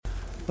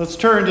Let's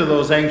turn to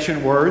those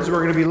ancient words. We're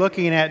going to be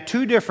looking at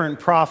two different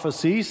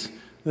prophecies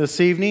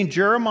this evening,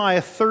 Jeremiah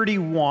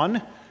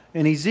 31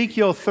 and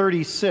Ezekiel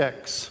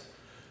 36.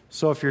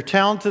 So if you're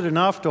talented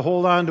enough to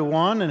hold on to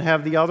one and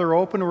have the other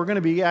open, we're going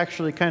to be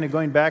actually kind of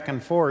going back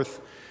and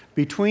forth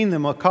between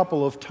them a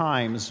couple of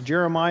times.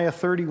 Jeremiah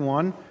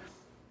 31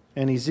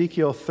 and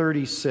Ezekiel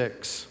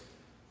 36.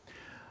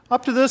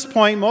 Up to this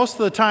point, most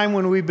of the time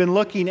when we've been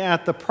looking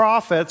at the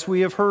prophets,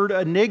 we have heard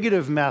a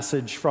negative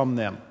message from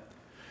them.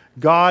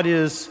 God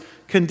is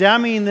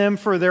condemning them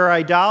for their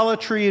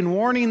idolatry and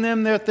warning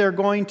them that they're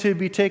going to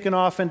be taken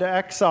off into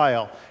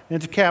exile,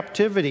 into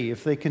captivity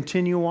if they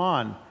continue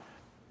on.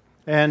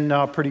 And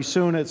pretty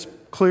soon it's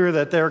clear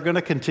that they're going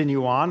to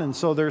continue on, and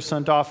so they're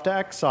sent off to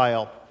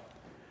exile.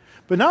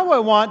 But now I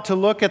want to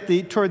look at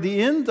toward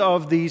the end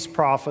of these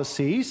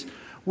prophecies,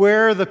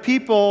 where the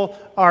people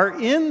are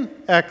in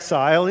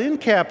exile, in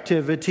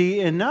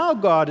captivity, and now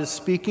God is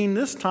speaking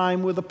this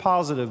time with a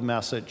positive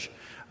message.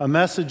 A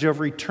message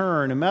of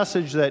return, a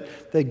message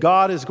that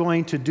God is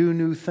going to do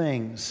new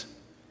things.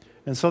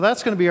 And so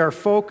that's going to be our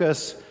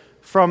focus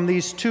from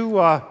these two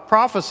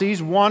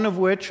prophecies, one of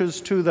which is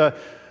to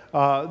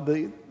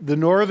the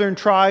northern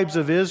tribes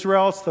of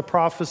Israel. It's the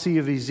prophecy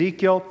of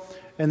Ezekiel,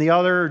 and the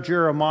other,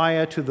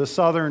 Jeremiah, to the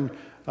southern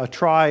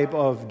tribe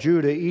of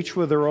Judah, each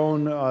with their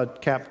own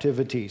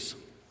captivities.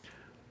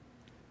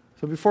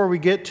 So before we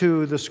get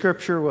to the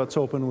scripture, let's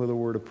open with a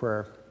word of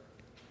prayer.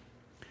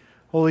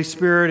 Holy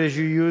Spirit, as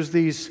you use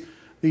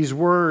these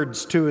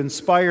words to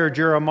inspire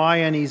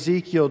Jeremiah and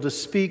Ezekiel to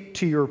speak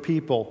to your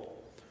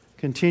people,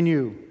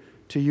 continue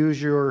to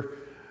use your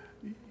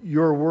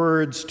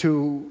words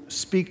to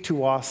speak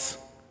to us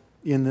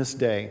in this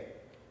day,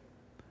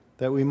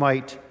 that we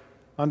might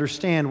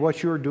understand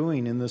what you're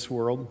doing in this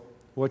world,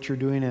 what you're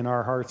doing in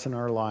our hearts and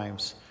our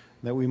lives,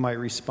 that we might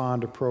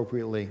respond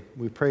appropriately.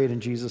 We pray it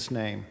in Jesus'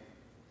 name.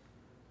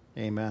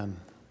 Amen.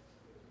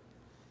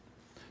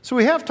 So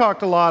we have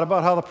talked a lot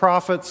about how the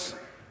prophets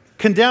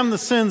condemn the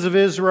sins of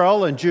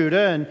Israel and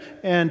Judah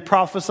and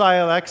prophesy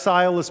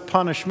exile as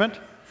punishment.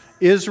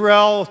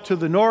 Israel to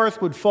the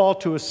north would fall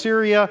to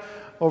Assyria.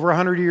 Over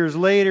 100 years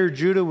later,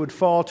 Judah would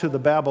fall to the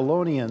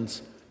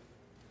Babylonians.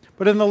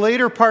 But in the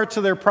later parts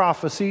of their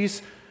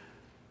prophecies,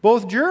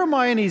 both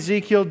Jeremiah and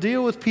Ezekiel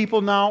deal with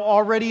people now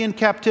already in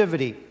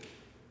captivity,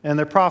 and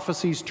their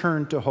prophecies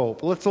turn to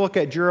hope. Let's look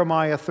at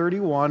Jeremiah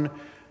 31.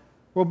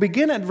 We'll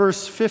begin at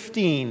verse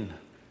 15.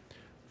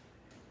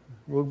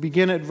 We'll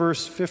begin at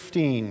verse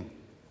 15.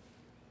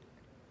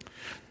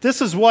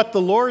 This is what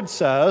the Lord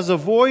says: a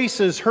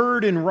voice is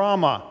heard in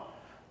Ramah,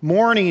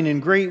 mourning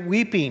and great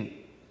weeping.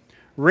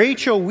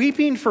 Rachel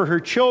weeping for her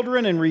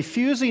children and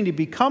refusing to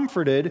be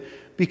comforted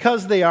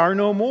because they are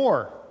no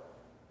more.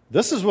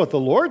 This is what the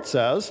Lord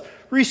says: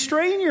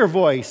 restrain your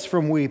voice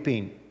from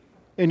weeping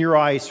and your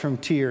eyes from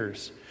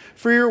tears,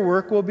 for your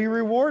work will be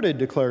rewarded,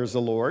 declares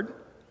the Lord.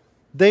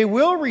 They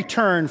will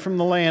return from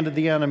the land of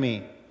the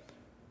enemy.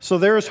 So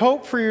there is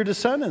hope for your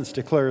descendants,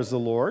 declares the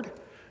Lord.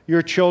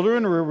 Your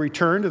children will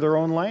return to their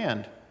own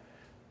land.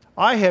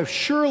 I have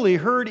surely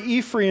heard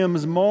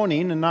Ephraim's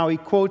moaning, and now he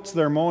quotes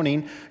their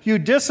moaning. You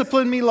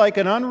discipline me like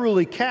an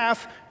unruly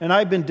calf, and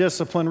I've been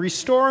disciplined.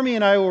 Restore me,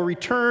 and I will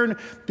return,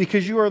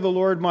 because you are the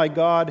Lord my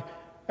God.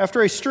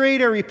 After I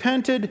strayed, I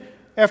repented.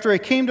 After I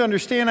came to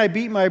understand, I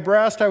beat my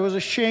breast. I was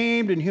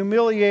ashamed and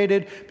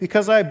humiliated,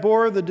 because I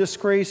bore the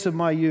disgrace of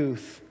my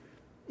youth.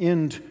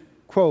 End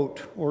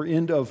quote, or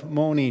end of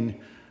moaning.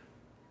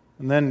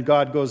 And then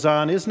God goes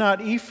on, is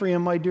not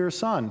Ephraim my dear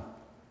son,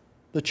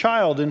 the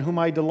child in whom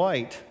I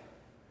delight?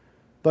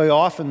 Though I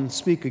often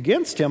speak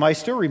against him, I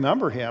still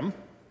remember him.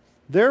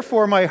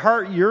 Therefore my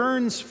heart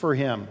yearns for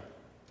him.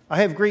 I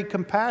have great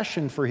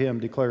compassion for him,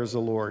 declares the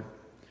Lord.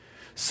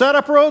 Set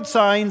up road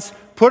signs,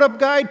 put up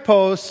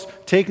guideposts,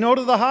 take note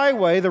of the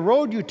highway, the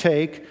road you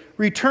take.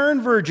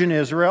 Return, virgin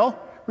Israel,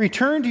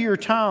 return to your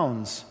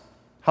towns.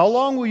 How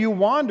long will you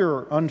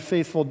wander,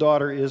 unfaithful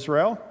daughter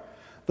Israel?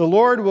 The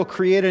Lord will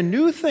create a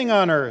new thing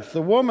on earth.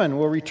 The woman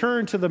will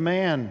return to the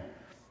man.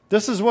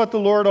 This is what the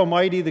Lord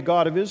Almighty, the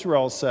God of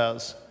Israel,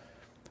 says.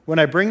 When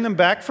I bring them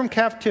back from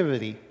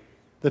captivity,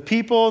 the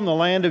people in the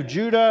land of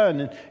Judah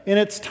and in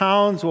its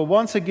towns will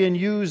once again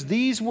use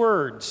these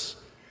words.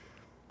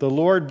 The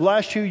Lord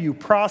bless you, you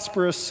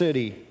prosperous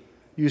city,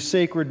 you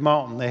sacred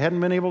mountain. They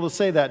hadn't been able to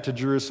say that to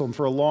Jerusalem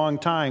for a long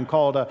time,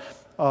 called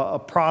a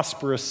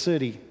prosperous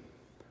city.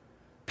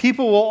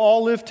 People will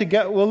all live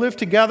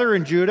together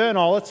in Judah and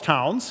all its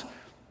towns,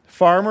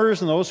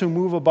 farmers and those who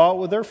move about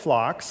with their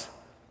flocks.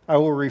 I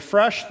will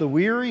refresh the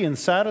weary and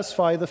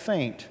satisfy the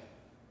faint.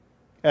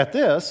 At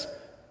this,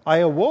 I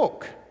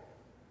awoke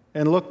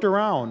and looked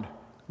around.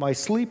 My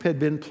sleep had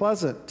been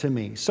pleasant to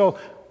me. So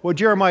what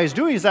Jeremiah is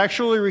doing is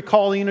actually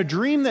recalling a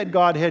dream that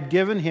God had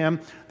given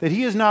him that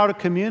he is now to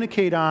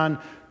communicate on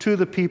to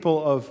the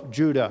people of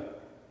Judah.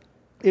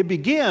 It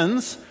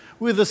begins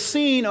with a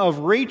scene of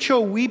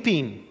Rachel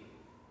weeping.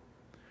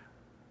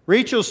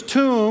 Rachel's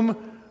tomb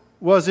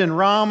was in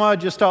Ramah,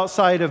 just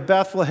outside of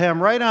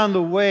Bethlehem, right on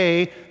the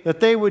way that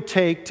they would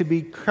take to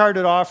be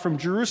carted off from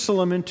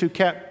Jerusalem into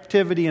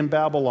captivity in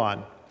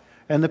Babylon.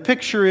 And the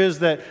picture is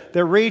that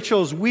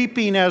Rachel's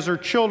weeping as her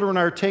children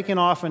are taken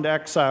off into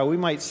exile. We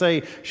might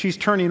say she's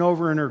turning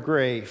over in her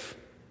grave.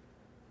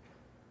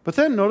 But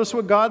then notice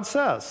what God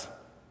says.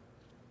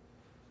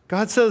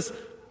 God says,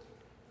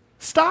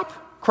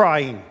 stop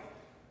crying.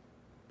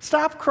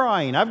 Stop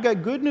crying. I've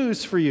got good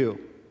news for you.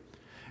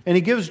 And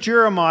he gives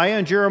Jeremiah,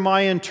 and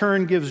Jeremiah in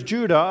turn gives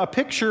Judah a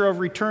picture of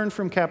return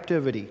from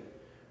captivity.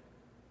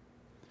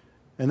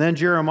 And then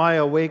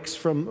Jeremiah awakens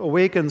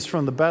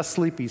from the best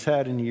sleep he's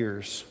had in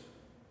years.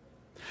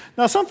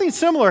 Now, something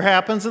similar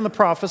happens in the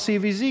prophecy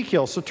of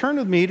Ezekiel. So turn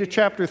with me to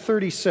chapter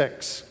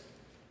 36.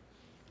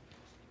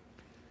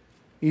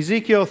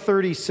 Ezekiel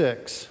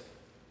 36.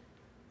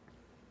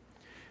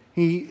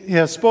 He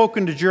has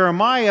spoken to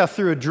Jeremiah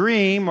through a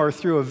dream or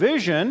through a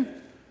vision.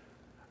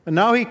 And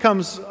now he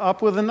comes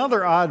up with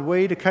another odd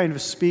way to kind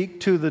of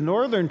speak to the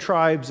northern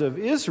tribes of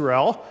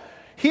Israel.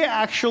 He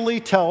actually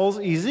tells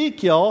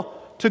Ezekiel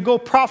to go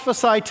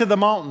prophesy to the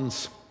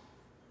mountains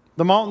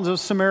of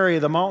Samaria,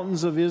 the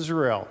mountains of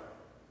Israel.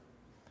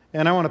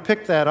 And I want to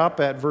pick that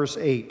up at verse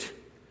 8.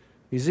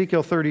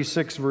 Ezekiel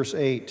 36, verse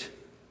 8.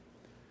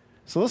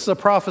 So this is a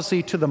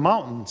prophecy to the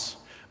mountains.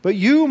 But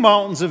you,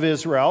 mountains of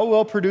Israel,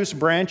 will produce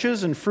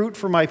branches and fruit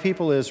for my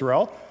people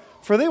Israel,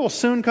 for they will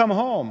soon come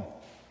home.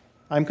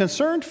 I'm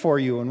concerned for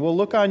you and will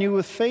look on you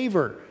with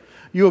favor.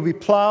 You will be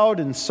plowed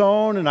and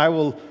sown, and I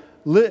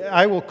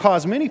will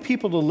cause many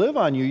people to live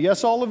on you,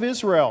 yes, all of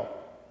Israel.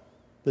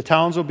 The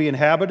towns will be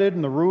inhabited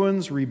and the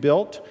ruins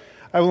rebuilt.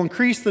 I will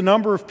increase the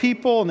number of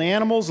people and the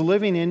animals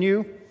living in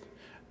you.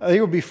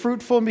 They will be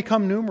fruitful and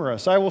become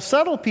numerous. I will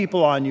settle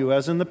people on you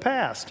as in the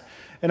past,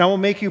 and I will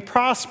make you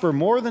prosper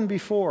more than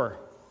before.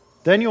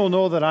 Then you will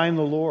know that I am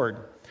the Lord.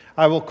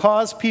 I will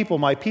cause people,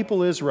 my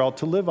people Israel,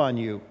 to live on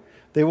you.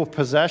 They will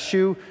possess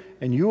you,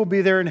 and you will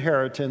be their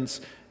inheritance.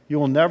 You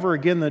will never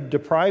again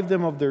deprive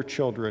them of their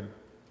children.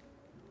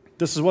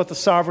 This is what the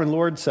sovereign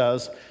Lord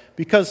says.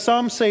 Because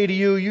some say to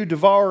you, you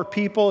devour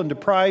people and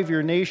deprive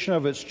your nation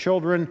of its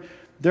children,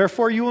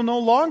 therefore you will no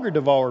longer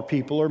devour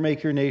people or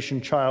make your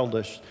nation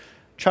childless,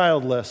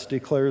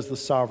 declares the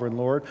sovereign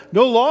Lord.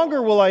 No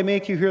longer will I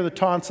make you hear the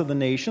taunts of the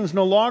nations.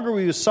 No longer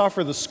will you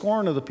suffer the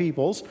scorn of the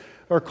peoples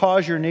or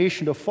cause your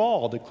nation to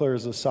fall,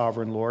 declares the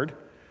sovereign Lord.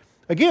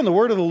 Again, the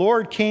word of the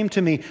Lord came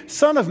to me,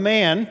 Son of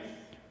man,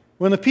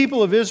 when the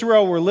people of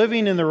Israel were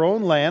living in their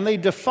own land, they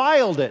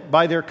defiled it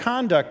by their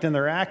conduct and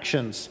their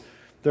actions.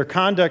 Their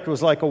conduct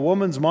was like a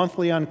woman's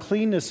monthly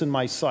uncleanness in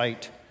my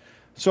sight.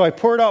 So I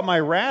poured out my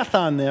wrath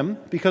on them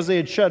because they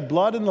had shed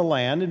blood in the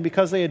land and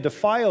because they had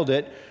defiled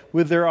it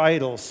with their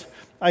idols.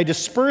 I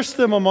dispersed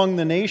them among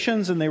the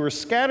nations, and they were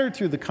scattered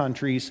through the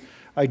countries.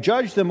 I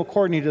judged them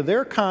according to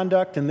their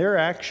conduct and their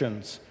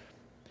actions.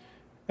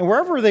 And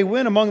wherever they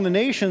went among the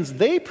nations,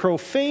 they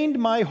profaned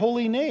my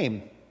holy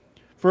name.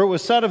 For it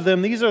was said of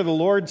them, these are the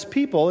Lord's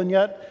people, and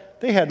yet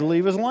they had to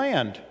leave his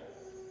land.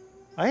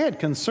 I had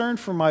concern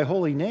for my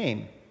holy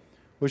name,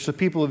 which the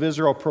people of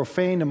Israel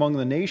profaned among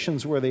the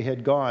nations where they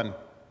had gone.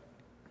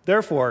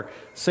 Therefore,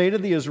 say to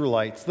the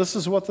Israelites, this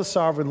is what the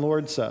sovereign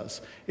Lord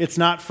says. It's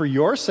not for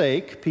your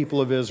sake,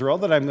 people of Israel,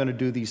 that I'm going to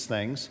do these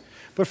things,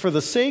 but for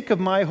the sake of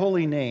my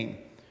holy name,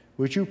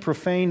 which you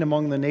profaned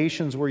among the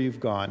nations where you've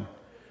gone.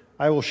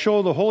 I will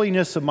show the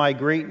holiness of my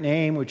great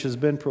name, which has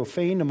been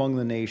profaned among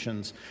the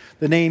nations,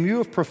 the name you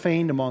have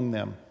profaned among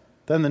them.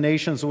 Then the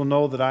nations will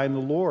know that I am the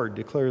Lord,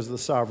 declares the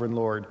sovereign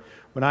Lord,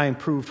 when I am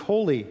proved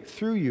holy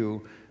through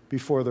you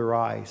before their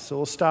eyes. So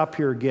we'll stop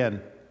here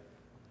again.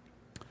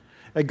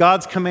 At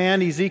God's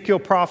command, Ezekiel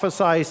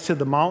prophesies to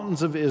the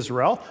mountains of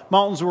Israel.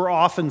 Mountains were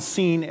often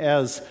seen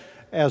as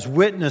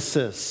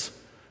witnesses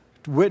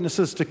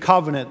to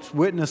covenants,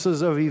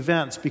 witnesses of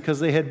events, because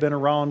they had been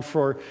around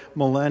for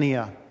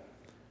millennia.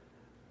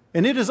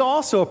 And it is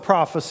also a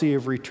prophecy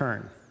of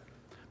return.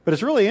 But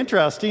it's really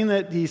interesting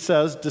that he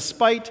says,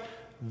 despite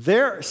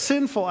their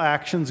sinful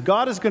actions,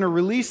 God is going to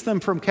release them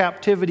from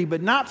captivity,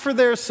 but not for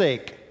their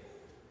sake,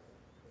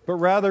 but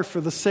rather for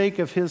the sake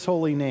of his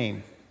holy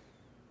name.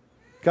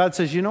 God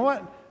says, you know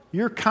what?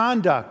 Your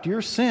conduct,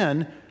 your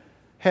sin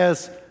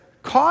has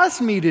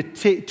caused me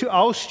to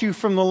oust you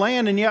from the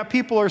land, and yet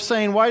people are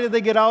saying, why did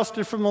they get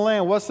ousted from the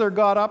land? What's their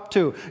God up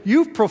to?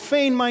 You've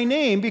profaned my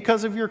name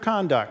because of your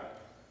conduct.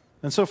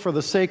 And so for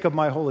the sake of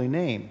my holy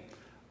name,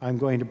 I'm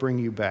going to bring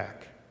you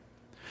back.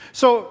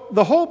 So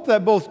the hope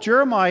that both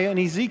Jeremiah and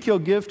Ezekiel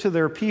give to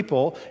their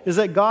people is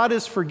that God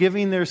is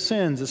forgiving their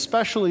sins,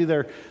 especially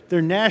their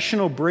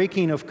national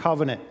breaking of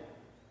covenant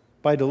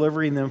by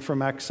delivering them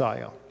from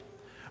exile.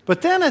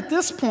 But then at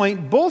this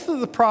point, both of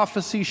the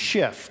prophecies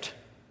shift.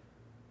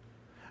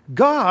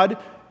 God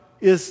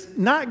is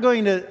not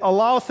going to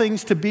allow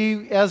things to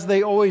be as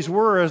they always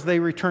were as they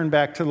return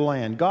back to the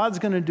land. God's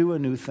going to do a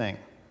new thing.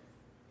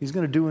 He's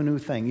going to do a new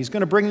thing. He's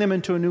going to bring them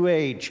into a new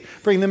age,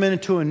 bring them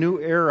into a new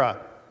era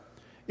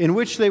in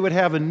which they would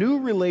have a new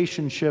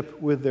relationship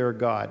with their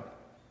God.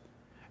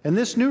 And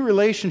this new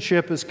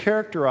relationship is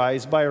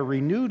characterized by a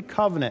renewed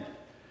covenant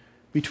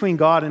between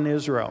God and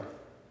Israel.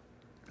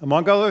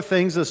 Among other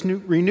things, this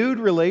new renewed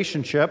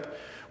relationship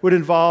would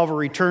involve a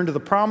return to the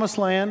Promised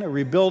Land, a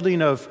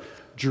rebuilding of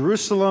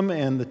Jerusalem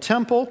and the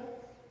temple,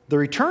 the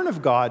return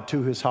of God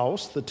to his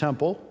house, the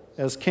temple,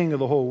 as king of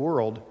the whole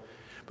world.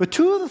 But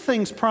two of the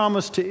things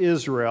promised to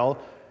Israel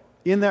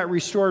in that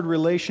restored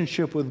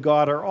relationship with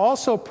God are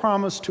also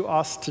promised to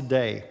us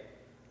today.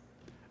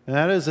 And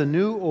that is a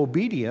new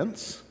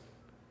obedience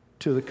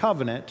to the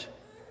covenant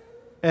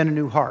and a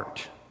new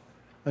heart.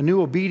 A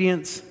new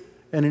obedience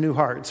and a new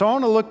heart. So I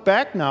want to look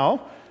back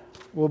now.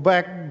 We'll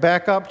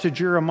back up to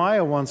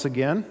Jeremiah once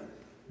again,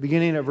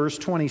 beginning at verse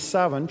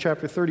 27,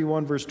 chapter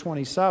 31, verse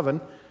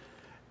 27,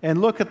 and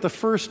look at the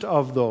first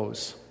of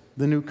those,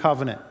 the new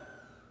covenant.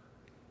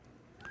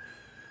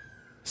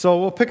 So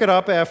we'll pick it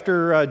up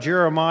after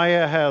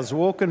Jeremiah has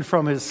woken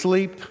from his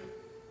sleep,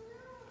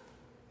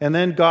 and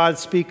then God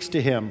speaks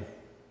to him.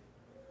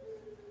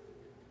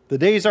 The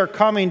days are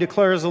coming,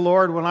 declares the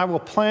Lord, when I will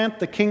plant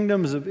the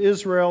kingdoms of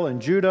Israel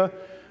and Judah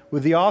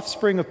with the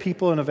offspring of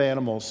people and of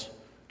animals.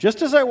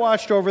 Just as I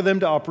watched over them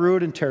to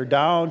uproot and tear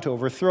down, to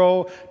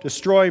overthrow,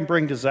 destroy, and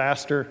bring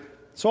disaster,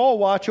 so I'll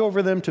watch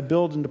over them to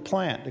build and to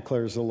plant,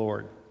 declares the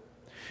Lord.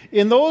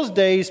 In those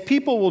days,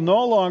 people will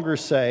no longer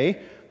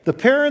say, the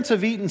parents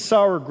have eaten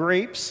sour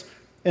grapes,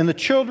 and the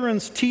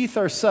children's teeth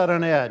are set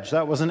on edge.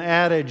 That was an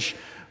adage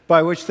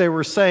by which they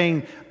were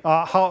saying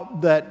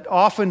that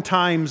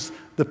oftentimes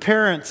the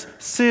parents'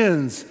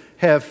 sins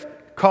have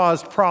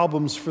caused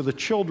problems for the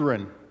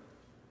children.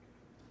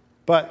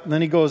 But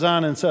then he goes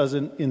on and says,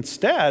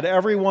 instead,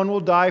 everyone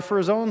will die for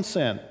his own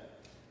sin.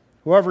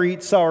 Whoever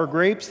eats sour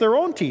grapes, their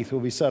own teeth will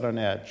be set on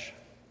edge.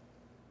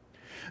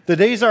 The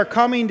days are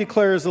coming,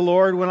 declares the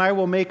Lord, when I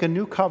will make a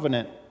new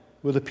covenant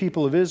with the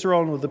people of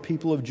Israel and with the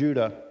people of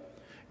Judah.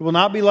 It will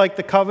not be like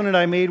the covenant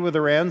I made with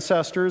their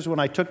ancestors when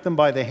I took them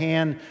by the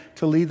hand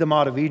to lead them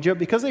out of Egypt,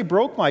 because they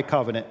broke my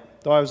covenant,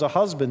 though I was a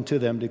husband to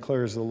them,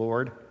 declares the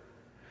Lord.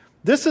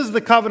 This is the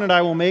covenant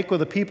I will make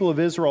with the people of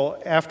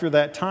Israel after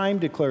that time,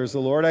 declares the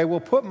Lord. I will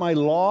put my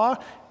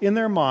law in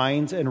their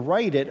minds and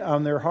write it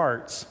on their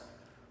hearts.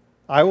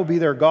 I will be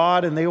their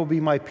God, and they will be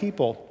my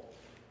people.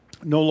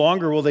 No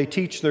longer will they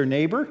teach their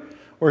neighbor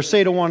or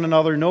say to one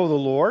another, know the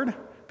Lord,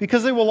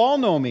 because they will all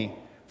know me,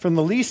 from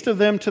the least of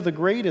them to the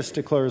greatest,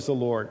 declares the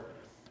Lord.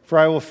 For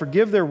I will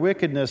forgive their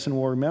wickedness and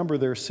will remember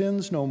their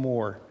sins no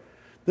more.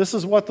 This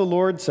is what the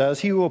Lord says.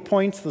 He who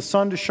appoints the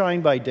sun to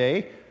shine by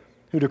day,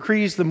 who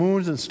decrees the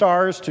moons and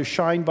stars to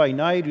shine by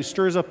night, who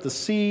stirs up the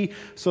sea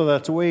so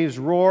that its waves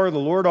roar, the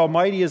Lord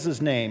Almighty is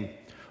his name.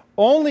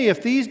 Only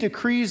if these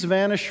decrees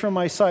vanish from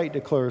my sight,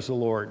 declares the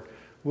Lord,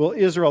 will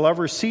Israel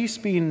ever cease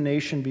being a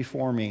nation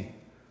before me.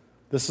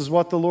 This is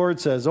what the Lord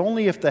says.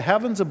 Only if the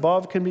heavens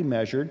above can be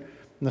measured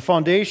and the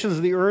foundations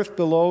of the earth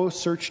below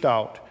searched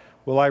out,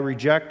 will I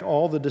reject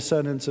all the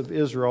descendants of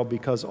Israel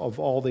because of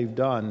all they've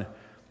done,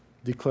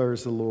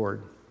 declares the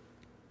Lord.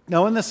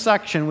 Now in this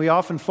section, we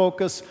often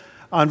focus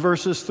on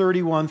verses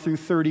 31 through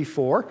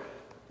 34,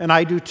 and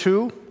I do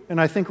too, and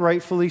I think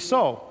rightfully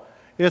so.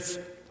 It's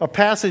a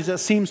passage that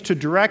seems to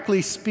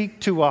directly speak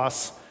to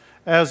us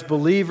as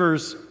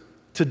believers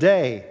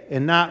today,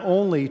 and not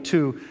only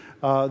to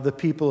the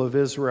people of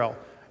Israel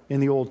in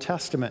the Old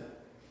Testament.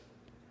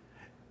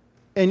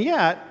 And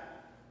yet,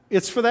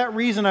 it's for that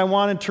reason I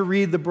wanted to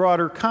read the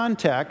broader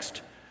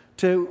context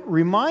to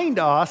remind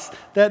us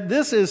that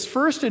this is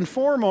first and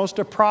foremost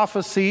a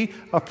prophecy,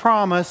 a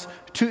promise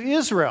to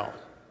Israel.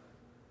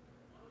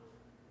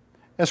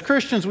 As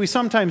Christians, we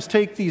sometimes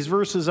take these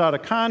verses out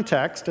of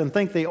context and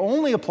think they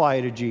only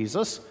apply to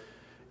Jesus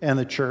and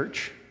the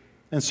church.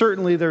 And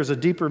certainly there's a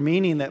deeper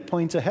meaning that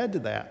points ahead to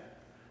that.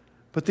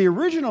 But the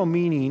original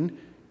meaning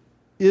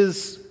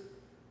is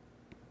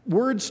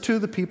words to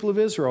the people of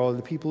Israel and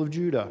the people of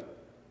Judah.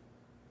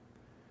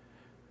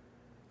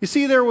 You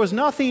see, there was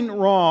nothing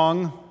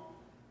wrong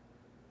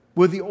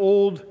with the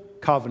old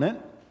covenant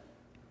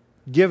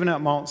given at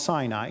Mount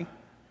Sinai.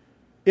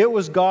 It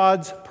was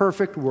God's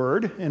perfect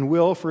word and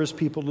will for his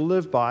people to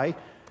live by.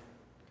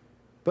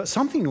 But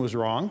something was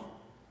wrong.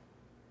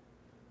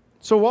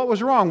 So what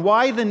was wrong?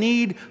 Why the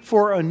need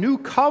for a new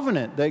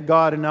covenant that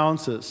God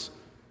announces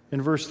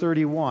in verse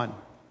 31?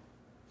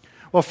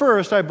 Well,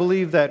 first, I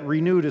believe that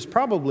renewed is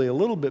probably a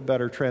little bit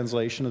better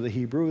translation of the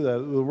Hebrew.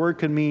 The word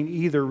can mean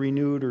either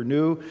renewed or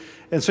new,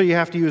 and so you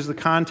have to use the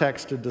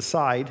context to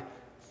decide.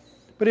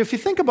 But if you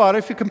think about it,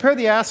 if you compare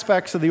the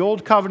aspects of the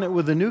old covenant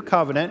with the new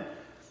covenant,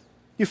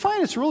 you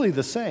find it's really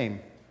the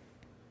same.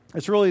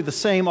 It's really the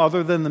same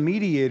other than the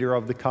mediator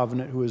of the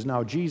covenant, who is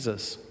now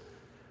Jesus.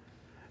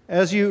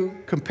 As you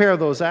compare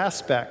those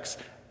aspects.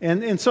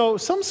 And so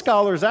some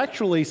scholars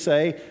actually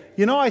say,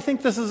 I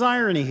think this is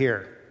irony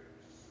here.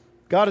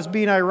 God is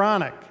being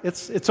ironic.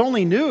 It's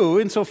only new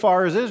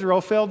insofar as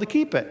Israel failed to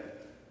keep it.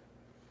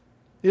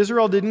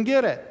 Israel didn't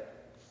get it.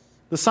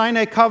 The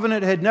Sinai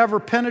covenant had never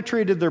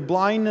penetrated their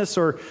blindness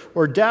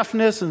or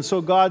deafness, and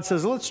so God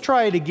says, let's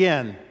try it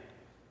again.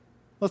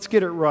 Let's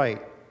get it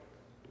right.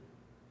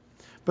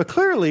 But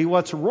clearly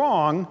what's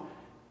wrong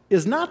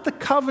is not the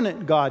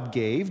covenant God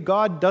gave.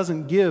 God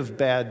doesn't give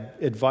bad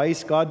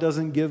advice. God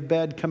doesn't give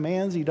bad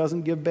commands. He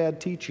doesn't give bad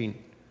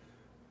teaching.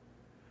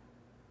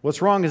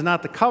 What's wrong is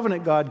not the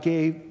covenant God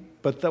gave,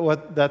 but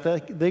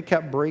that they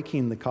kept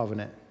breaking the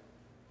covenant.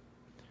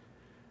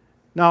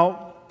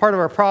 Now, part of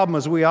our problem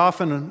is we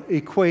often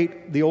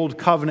equate the old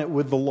covenant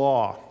with the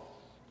law,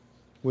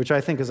 which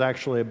I think is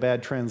actually a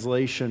bad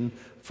translation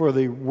for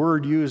the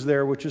word used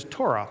there, which is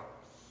Torah.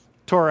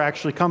 Torah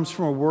actually comes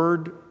from a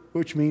word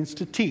which means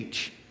to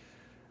teach.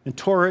 And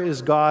Torah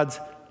is God's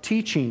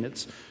teaching.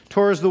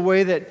 Torah is the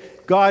way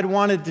that God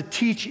wanted to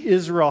teach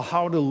Israel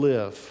how to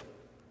live.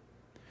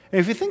 And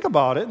if you think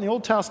about it, in the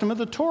Old Testament,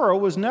 the Torah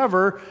was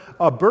never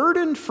a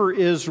burden for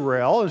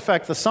Israel. In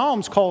fact, the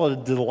Psalms call it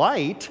a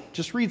delight.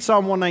 Just read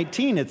Psalm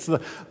 119. It's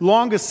the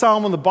longest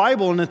psalm in the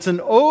Bible, and it's an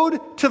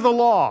ode to the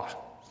law.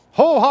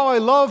 Oh, how I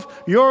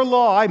love your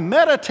law. I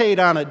meditate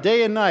on it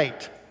day and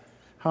night.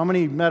 How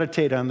many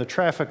meditate on the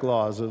traffic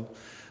laws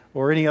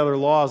or any other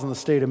laws in the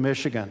state of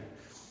Michigan?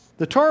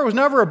 The Torah was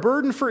never a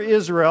burden for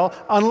Israel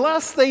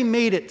unless they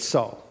made it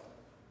so.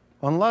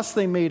 Unless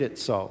they made it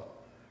so.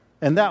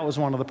 And that was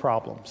one of the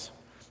problems.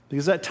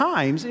 Because at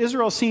times,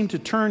 Israel seemed to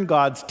turn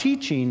God's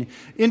teaching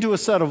into a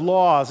set of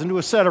laws, into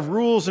a set of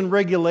rules and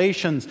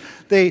regulations.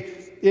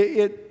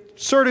 It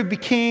sort of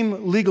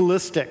became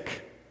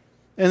legalistic.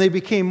 And they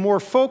became more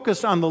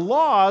focused on the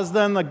laws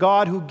than the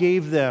God who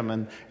gave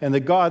them and the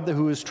God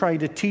who is trying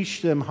to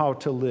teach them how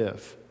to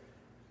live.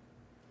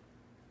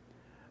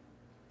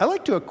 I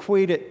like to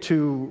equate it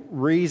to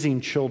raising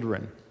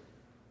children.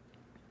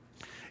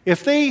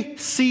 If they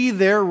see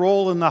their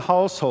role in the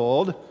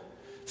household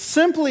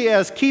simply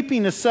as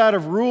keeping a set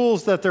of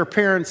rules that their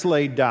parents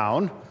laid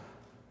down,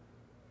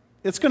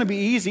 it's going to be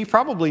easy,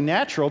 probably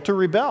natural, to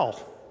rebel.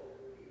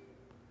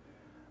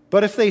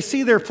 But if they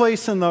see their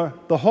place in the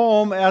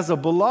home as a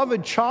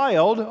beloved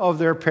child of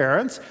their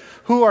parents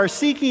who are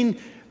seeking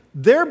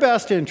their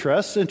best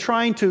interests and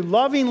trying to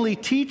lovingly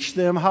teach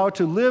them how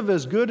to live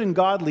as good and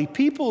godly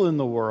people in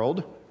the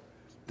world,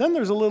 then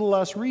there's a little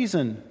less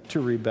reason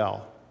to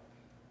rebel.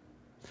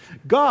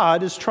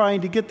 God is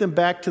trying to get them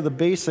back to the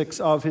basics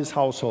of his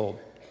household,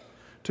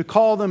 to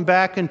call them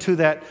back into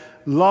that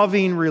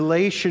loving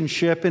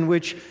relationship in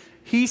which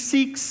he's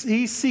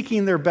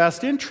seeking their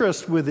best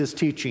interest with his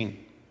teaching,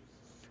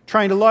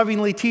 trying to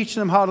lovingly teach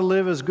them how to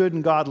live as good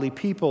and godly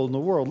people in the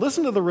world.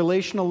 Listen to the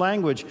relational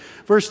language.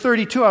 Verse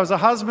 32, I was a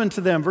husband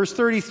to them. Verse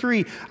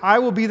 33, I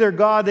will be their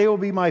God, they will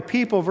be my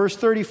people. Verse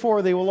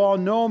 34, they will all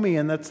know me,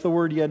 and that's the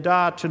word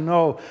yada, to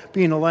know,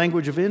 being a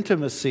language of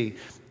intimacy.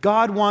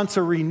 God wants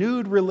a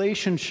renewed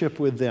relationship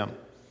with them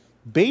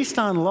based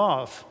on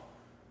love,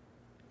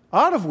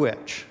 out of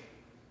which,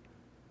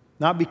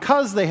 not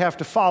because they have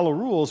to follow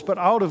rules, but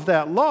out of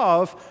that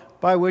love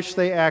by which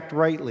they act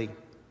rightly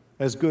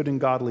as good and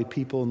godly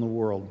people in the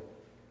world.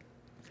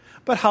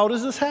 But how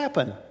does this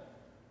happen?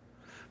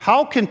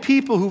 How can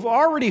people who've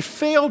already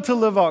failed to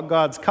live out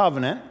God's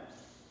covenant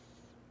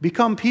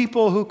become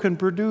people who can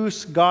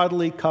produce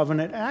godly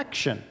covenant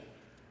action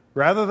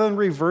rather than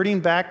reverting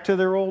back to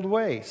their old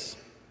ways?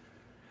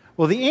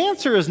 Well, the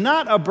answer is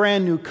not a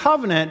brand new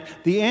covenant.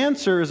 The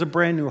answer is a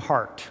brand new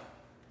heart.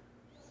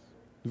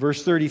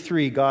 Verse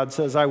 33, God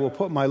says, I will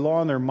put my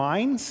law in their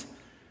minds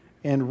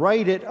and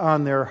write it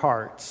on their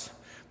hearts.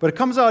 But it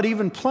comes out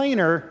even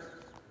plainer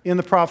in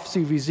the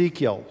prophecy of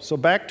Ezekiel. So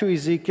back to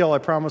Ezekiel. I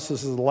promise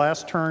this is the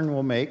last turn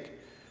we'll make.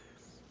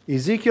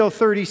 Ezekiel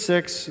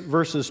 36,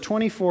 verses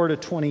 24 to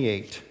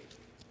 28.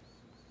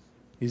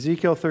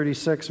 Ezekiel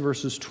 36,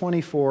 verses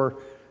 24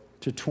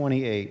 to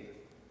 28.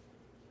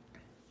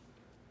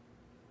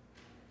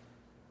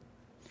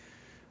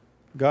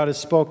 God has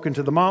spoken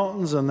to the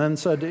mountains and then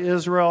said to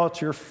Israel, it's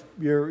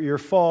your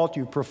fault,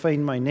 you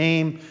profaned my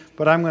name,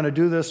 but I'm going to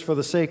do this for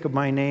the sake of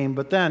my name.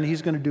 But then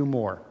he's going to do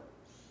more.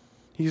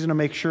 He's going to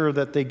make sure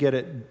that they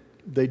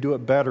do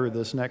it better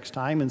this next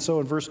time. And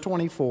so in verse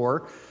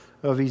 24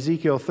 of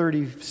Ezekiel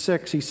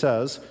 36, he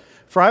says,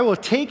 For I will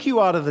take you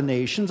out of the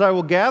nations, I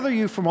will gather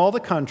you from all the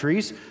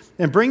countries,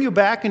 and bring you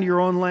back into your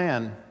own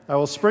land. I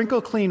will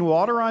sprinkle clean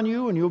water on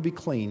you, and you will be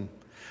clean.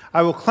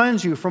 I will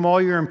cleanse you from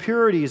all your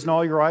impurities and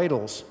all your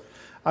idols.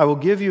 I will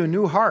give you a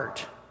new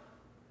heart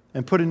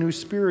and put a new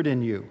spirit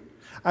in you.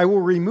 I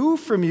will remove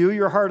from you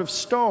your heart of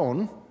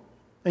stone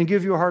and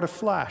give you a heart of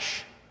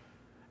flesh.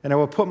 And I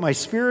will put my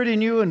spirit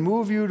in you and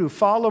move you to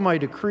follow my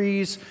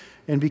decrees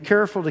and be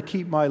careful to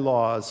keep my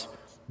laws.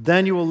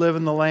 Then you will live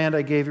in the land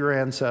I gave your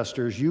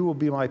ancestors. You will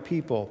be my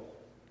people,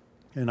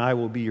 and I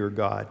will be your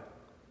God.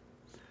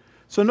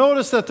 So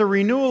notice that the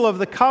renewal of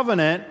the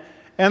covenant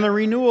and the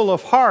renewal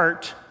of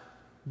heart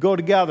go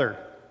together.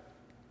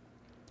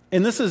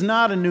 And this is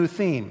not a new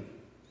theme.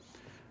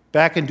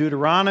 Back in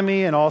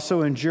Deuteronomy and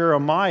also in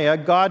Jeremiah,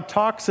 God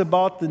talks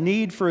about the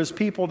need for his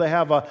people to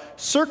have a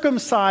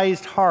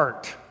circumcised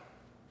heart.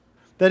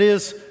 That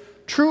is,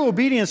 true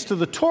obedience to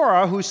the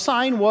Torah, whose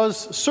sign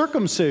was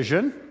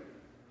circumcision,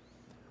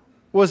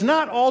 was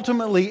not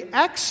ultimately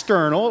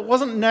external. It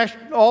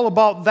wasn't all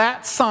about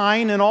that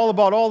sign and all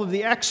about all of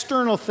the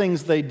external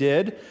things they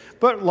did,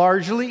 but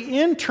largely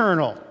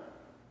internal.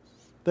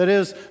 That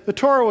is, the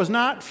Torah was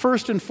not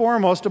first and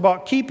foremost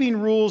about keeping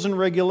rules and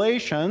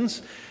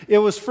regulations. It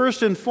was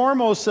first and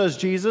foremost, says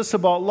Jesus,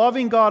 about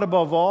loving God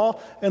above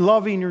all and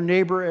loving your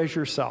neighbor as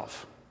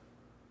yourself.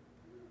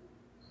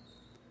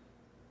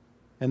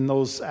 And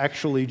those,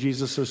 actually,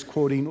 Jesus is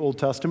quoting Old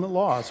Testament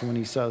laws when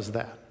he says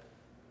that.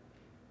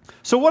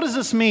 So what does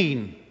this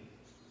mean?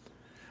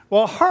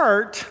 Well,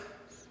 heart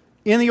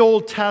in the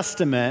Old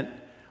Testament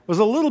was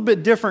a little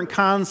bit different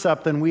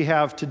concept than we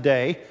have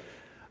today.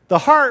 The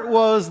heart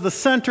was the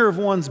center of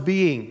one's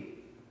being.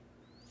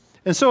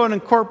 And so it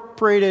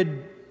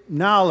incorporated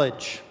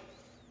knowledge,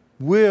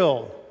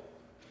 will,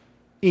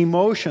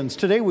 emotions.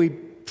 Today we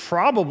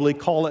probably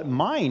call it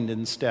mind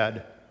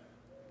instead.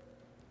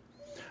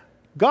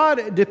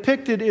 God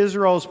depicted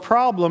Israel's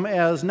problem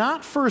as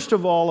not, first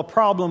of all, a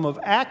problem of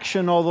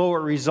action, although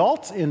it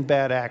results in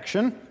bad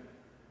action,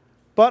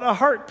 but a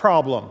heart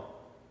problem.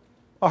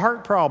 A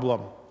heart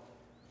problem.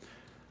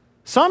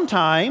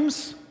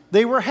 Sometimes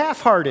they were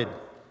half-hearted,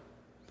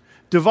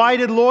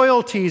 divided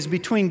loyalties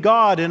between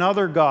God and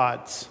other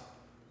gods.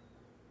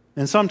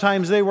 And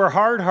sometimes they were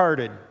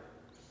hard-hearted,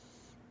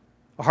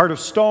 a heart of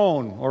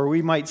stone, or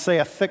we might say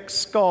a thick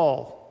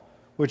skull,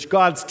 which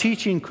God's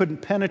teaching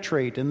couldn't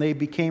penetrate, and they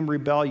became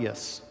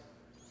rebellious.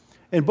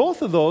 And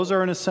both of those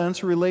are, in a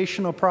sense,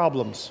 relational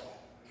problems.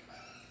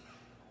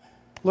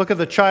 Look at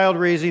the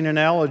child-raising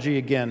analogy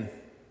again.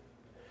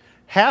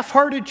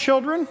 Half-hearted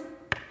children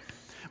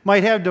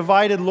might have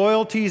divided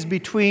loyalties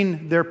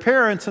between their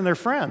parents and their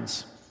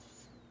friends.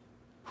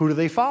 Who do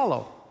they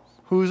follow?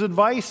 Whose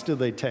advice do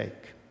they take?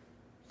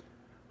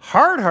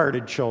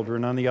 Hard-hearted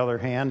children, on the other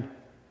hand,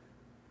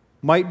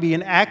 might be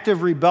in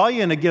active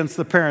rebellion against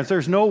the parents.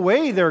 There's no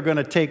way they're going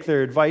to take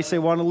their advice. They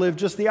want to live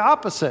just the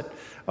opposite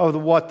of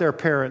what their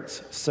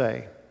parents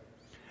say.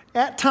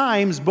 At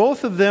times,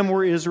 both of them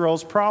were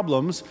Israel's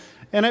problems,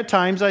 and at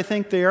times I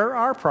think they are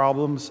our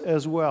problems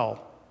as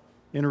well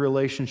in a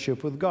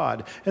relationship with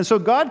God. And so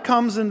God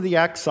comes into the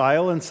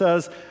exile and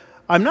says,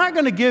 I'm not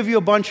going to give you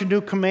a bunch of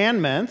new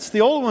commandments. The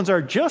old ones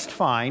are just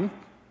fine.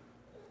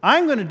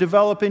 I'm going to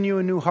develop in you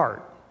a new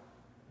heart.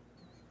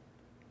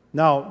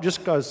 Now, just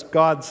because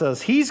God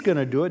says He's going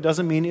to do it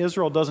doesn't mean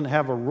Israel doesn't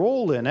have a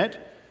role in it.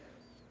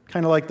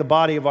 Kind of like the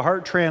body of a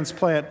heart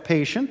transplant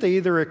patient. They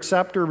either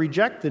accept or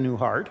reject the new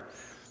heart.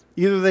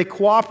 Either they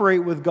cooperate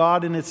with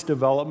God in its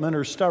development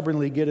or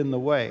stubbornly get in the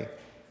way.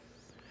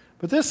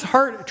 But this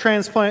heart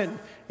transplant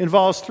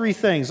involves three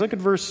things. Look at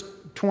verse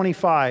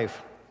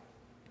 25.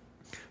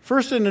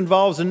 First, it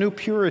involves a new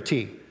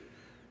purity.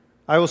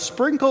 I will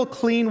sprinkle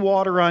clean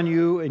water on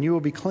you, and you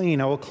will be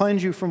clean. I will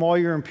cleanse you from all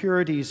your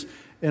impurities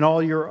and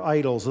all your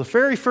idols. The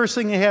very first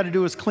thing they had to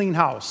do was clean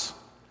house.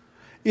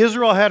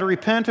 Israel had to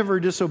repent of her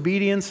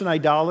disobedience and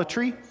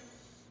idolatry,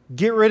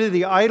 get rid of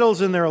the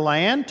idols in their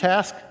land,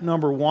 task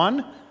number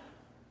one,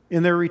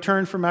 in their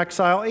return from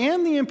exile,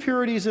 and the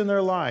impurities in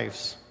their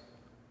lives.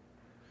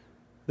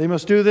 They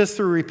must do this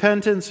through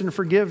repentance and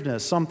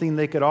forgiveness, something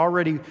they could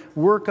already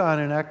work on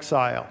in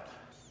exile.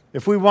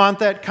 If we want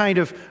that kind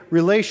of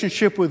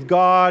relationship with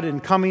God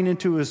and coming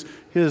into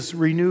His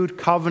renewed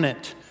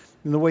covenant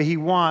in the way He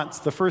wants,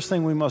 the first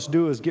thing we must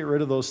do is get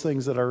rid of those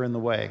things that are in the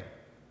way.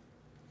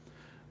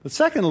 But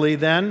secondly,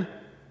 then,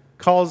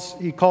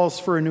 He calls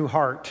for a new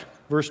heart.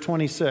 Verse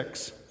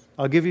 26,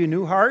 I'll give you a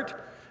new heart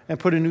and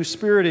put a new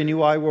spirit in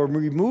you. I will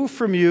remove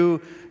from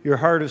you your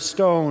heart of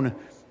stone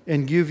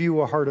and give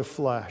you a heart of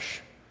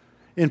flesh.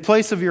 In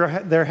place of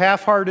their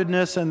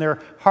half-heartedness and their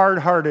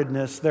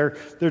hard-heartedness, their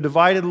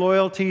divided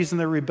loyalties and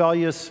their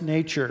rebellious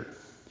nature,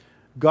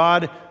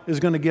 God is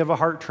going to give a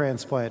heart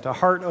transplant, a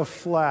heart of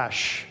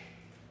flesh,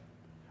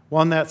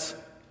 one that's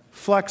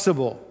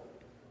flexible,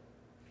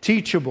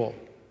 teachable,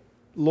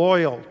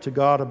 loyal to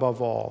God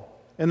above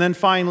all. And then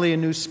finally, a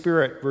new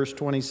spirit, verse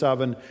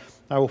 27,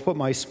 I will put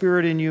my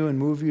spirit in you and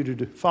move you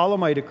to follow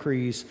my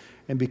decrees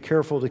and be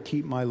careful to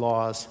keep my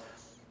laws.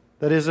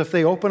 That is, if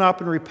they open up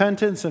in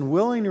repentance and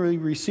willingly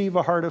receive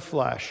a heart of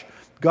flesh,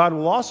 God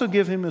will also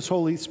give him His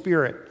Holy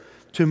Spirit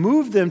to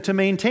move them to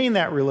maintain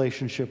that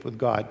relationship with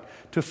God,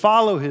 to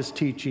follow His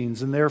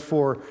teachings, and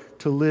therefore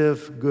to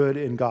live good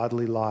and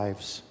godly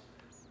lives.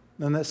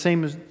 And that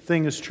same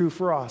thing is true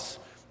for us.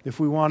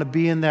 If we want to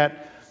be in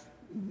that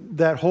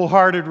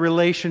wholehearted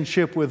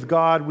relationship with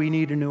God, we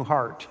need a new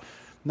heart.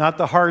 Not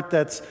the heart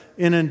that's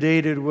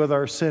inundated with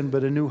our sin,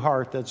 but a new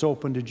heart that's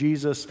open to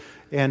Jesus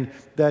and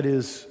that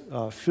is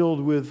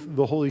filled with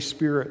the Holy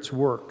Spirit's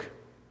work.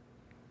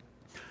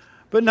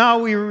 But now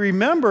we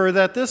remember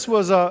that this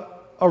was a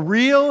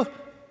real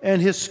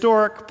and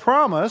historic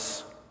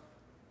promise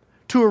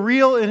to a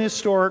real and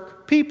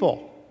historic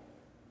people.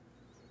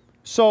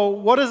 So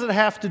what does it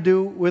have to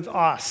do with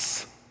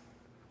us?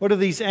 What do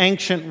these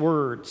ancient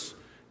words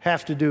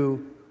have to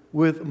do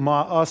with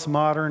us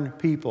modern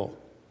people?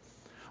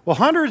 Well,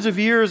 hundreds of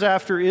years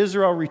after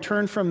Israel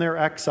returned from their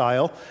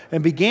exile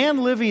and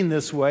began living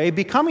this way,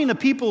 becoming the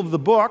people of the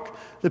book,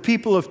 the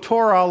people of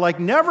Torah like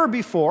never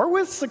before,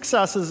 with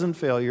successes and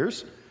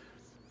failures,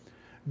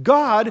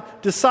 God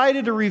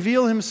decided to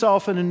reveal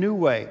Himself in a new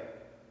way,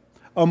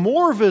 a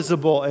more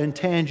visible and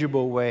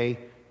tangible way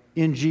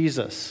in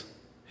Jesus,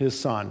 his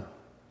Son.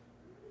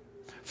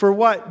 For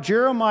what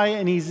Jeremiah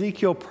and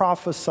Ezekiel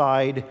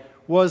prophesied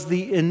was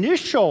the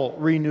initial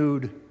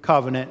renewed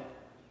covenant.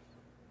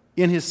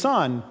 In his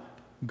Son,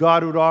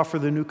 God would offer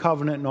the new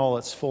covenant in all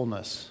its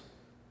fullness.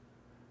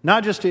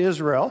 Not just to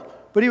Israel,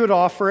 but he would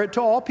offer it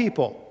to all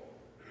people.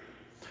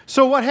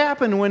 So what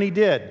happened when he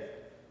did?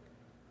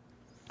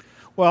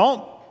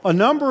 Well, a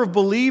number of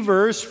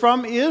believers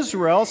from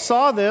Israel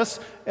saw this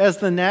as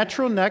the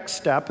natural next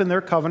step in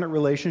their covenant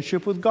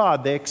relationship with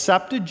God. They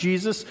accepted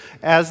Jesus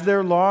as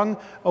their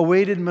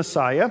long-awaited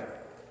Messiah,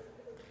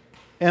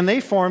 and they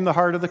formed the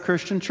heart of the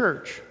Christian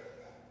church.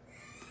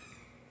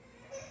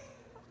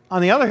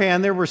 On the other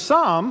hand, there were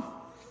some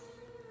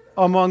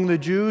among the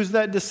Jews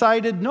that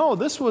decided, no,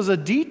 this was a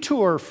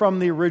detour from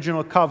the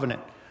original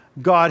covenant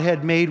God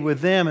had made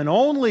with them and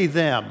only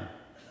them.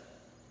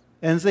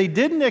 And they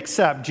didn't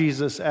accept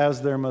Jesus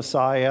as their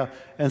Messiah,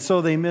 and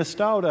so they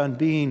missed out on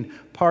being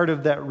part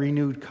of that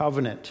renewed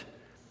covenant.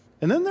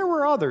 And then there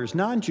were others,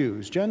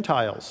 non-Jews,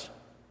 Gentiles,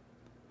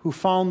 who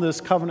found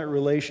this covenant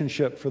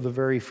relationship for the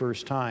very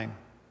first time.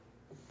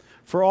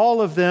 For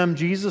all of them,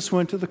 Jesus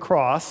went to the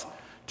cross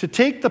to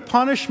take the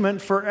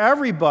punishment for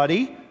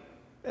everybody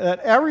that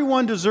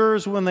everyone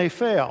deserves when they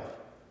fail.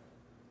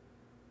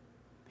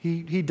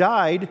 He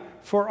died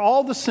for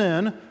all the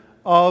sin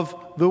of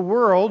the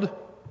world,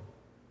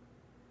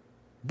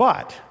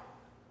 but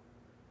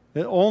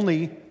it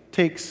only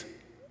takes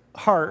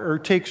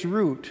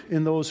root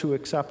in those who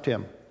accept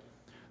him,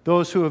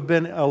 those who have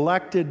been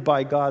elected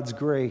by God's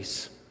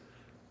grace,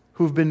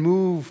 who've been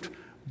moved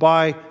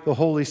by the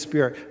Holy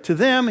Spirit. To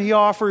them, he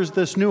offers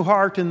this new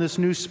heart and this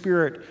new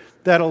spirit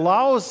that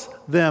allows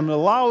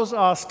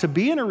us to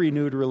be in a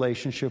renewed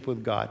relationship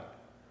with God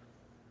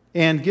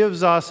and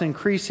gives us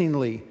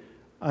increasingly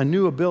a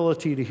new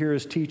ability to hear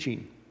his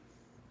teaching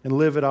and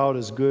live it out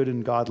as good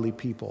and godly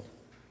people.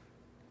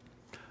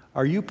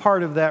 Are you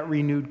part of that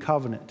renewed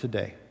covenant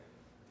today?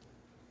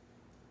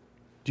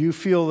 Do you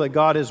feel that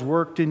God has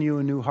worked in you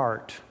a new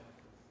heart?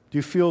 Do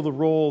you feel the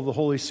role of the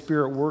Holy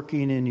Spirit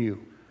working in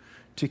you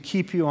to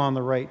keep you on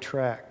the right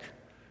track,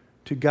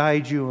 to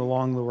guide you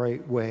along the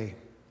right way?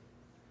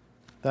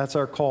 That's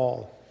our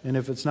call. And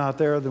if it's not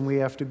there, then we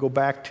have to go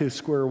back to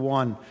square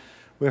one.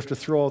 We have to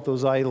throw out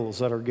those idols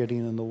that are getting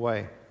in the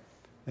way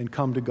and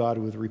come to God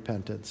with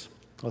repentance.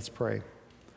 Let's pray.